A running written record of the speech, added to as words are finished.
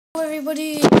Hello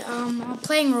everybody, I'm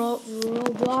playing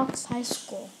Roblox High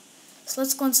School. So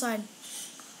let's go inside.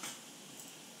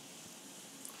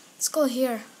 Let's go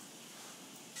here.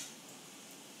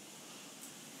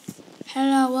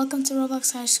 Hello, welcome to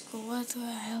Roblox High School. What do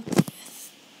I help you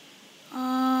with?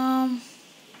 I'm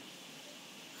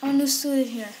a new student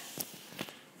here.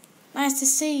 Nice to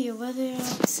see you. What are you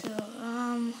up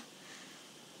to?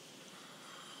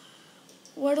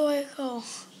 Where do I go?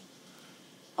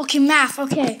 Okay, math.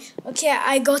 Okay,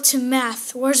 I go to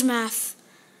math. Where's math?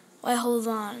 Wait, hold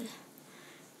on.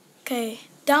 Okay,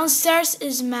 downstairs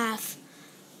is math.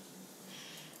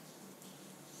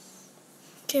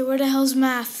 Okay, where the hell's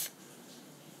math?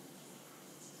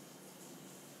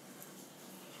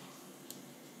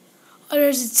 Oh,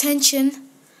 there's attention.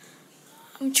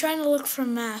 I'm trying to look for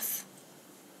math.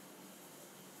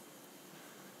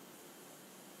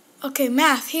 Okay,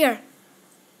 math, here.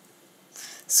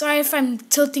 Sorry if I'm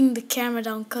tilting the camera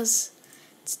down because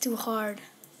it's too hard.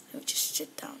 Let me just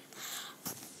sit down.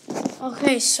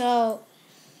 Okay, so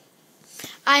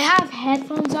I have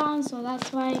headphones on, so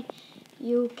that's why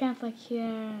you can't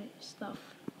hear stuff.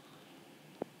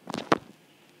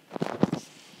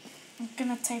 I'm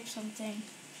gonna type something.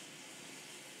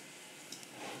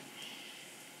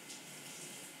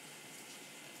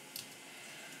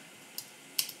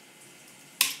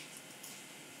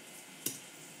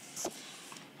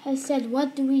 I said,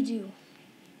 what do we do?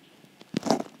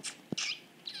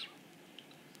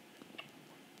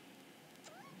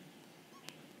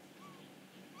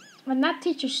 And that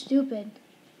teacher's stupid.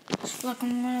 Look,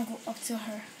 I'm gonna go up to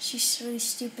her. She's really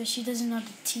stupid. She doesn't know how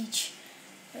to teach.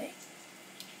 Wait.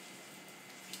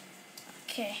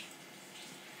 Okay.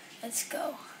 Let's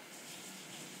go.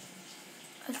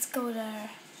 Let's go there.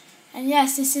 And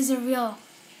yes, this is a real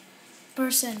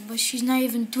person, but she's not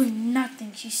even doing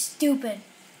nothing. She's stupid.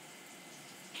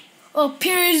 Oh,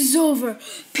 period is over.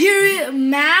 Period.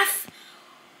 Math?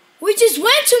 We just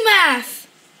went to math.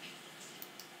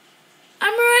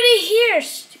 I'm already here.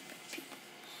 Stupid people.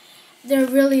 They're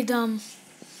really dumb.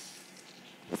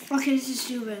 Okay, this is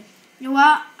stupid. You know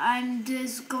what? I'm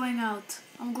just going out.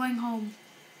 I'm going home.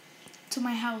 To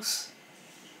my house.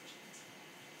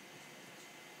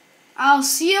 I'll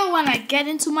see you when I get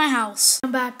into my house.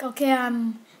 I'm back. Okay,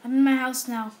 I'm in my house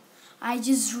now. I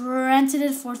just rented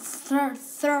it for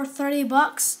 30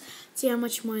 bucks. See how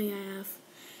much money I have.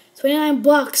 29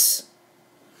 bucks.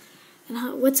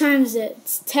 And what time is it?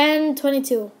 It's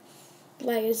 10:22.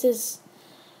 Like, this is...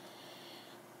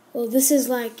 Well, this is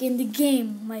like in the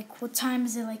game. Like, what time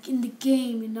is it? Like, in the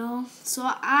game, you know? So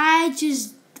I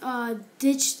just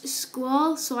ditched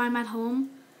school, so I'm at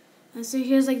home. And so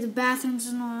here's like the bathrooms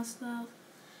and all that stuff.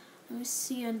 Let me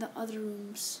see in the other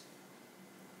rooms.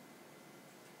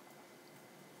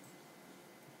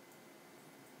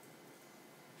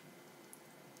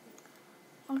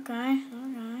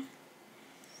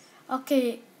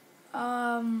 Okay.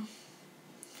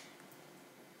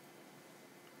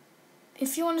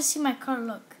 If you want to see my car,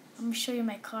 look. Let me show you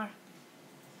my car.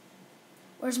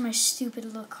 Where's my stupid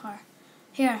little car?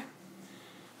 Here.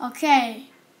 Okay.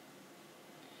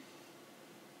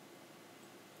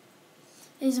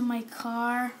 This is my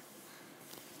car.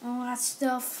 All that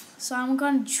stuff. So I'm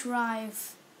gonna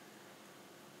drive.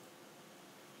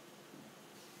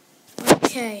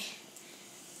 Okay.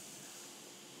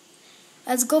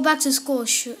 Let's go back to school.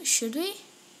 Should we?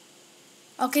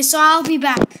 Okay, so I'll be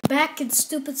back. Back in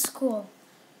stupid school.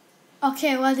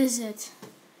 Okay, what is it?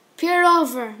 Peer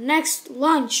over. Next,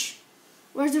 lunch.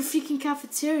 Where's the freaking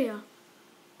cafeteria?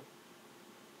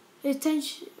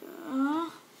 Attention.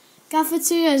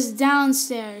 Cafeteria is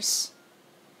downstairs.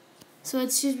 So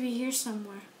it should be here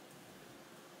somewhere.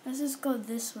 Let's just go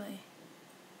this way.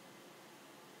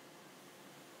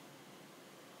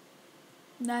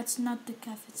 That's not the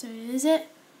cafeteria, is it?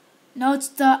 No, it's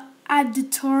the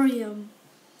auditorium.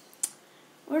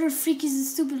 Where the freak is the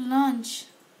stupid lunch?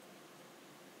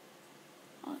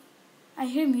 Oh, I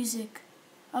hear music.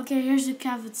 Okay, here's the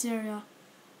cafeteria.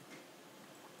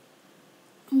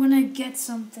 I'm gonna get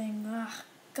something. Ugh,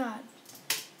 God.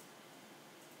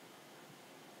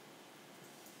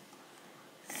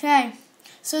 Okay,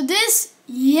 so this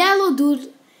yellow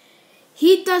dude,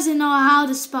 he doesn't know how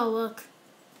to spell. Look.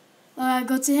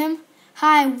 Go to him.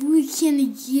 Hi, we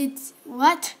can get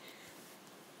what?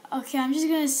 Okay, I'm just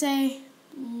gonna say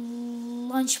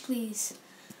lunch, please.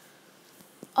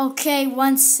 Okay,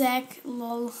 1 sec.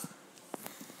 Lol.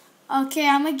 Okay,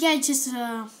 I'm gonna get just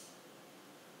I'm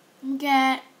gonna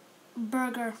get a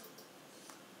burger.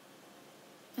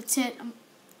 That's it.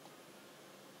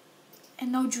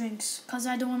 And no drinks, cause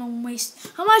I don't want to waste.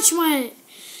 How much money?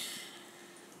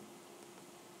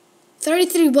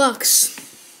 $33.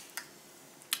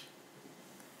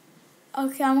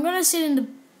 Okay, I'm gonna sit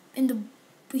in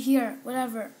the here,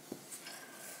 whatever.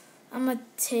 I'm gonna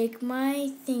take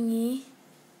my thingy.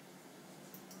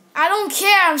 I don't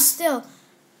care, I'm still.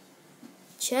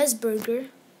 Cheeseburger.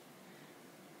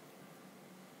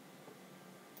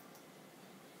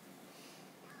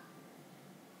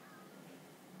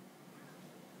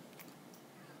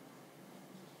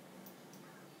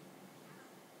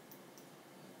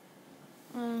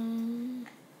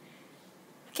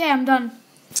 Okay, I'm done.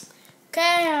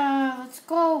 Okay, let's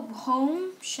go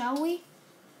home, shall we?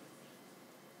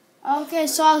 Okay,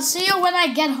 so I'll see you when I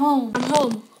get home. I'm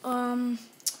home.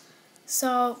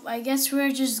 So I guess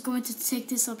we're just going to take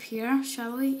this up here,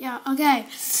 shall we? Yeah, okay.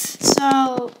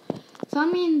 So tell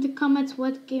me in the comments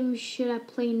what game should I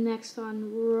play next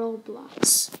on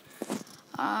Roblox.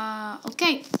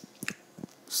 Okay.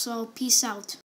 So peace out.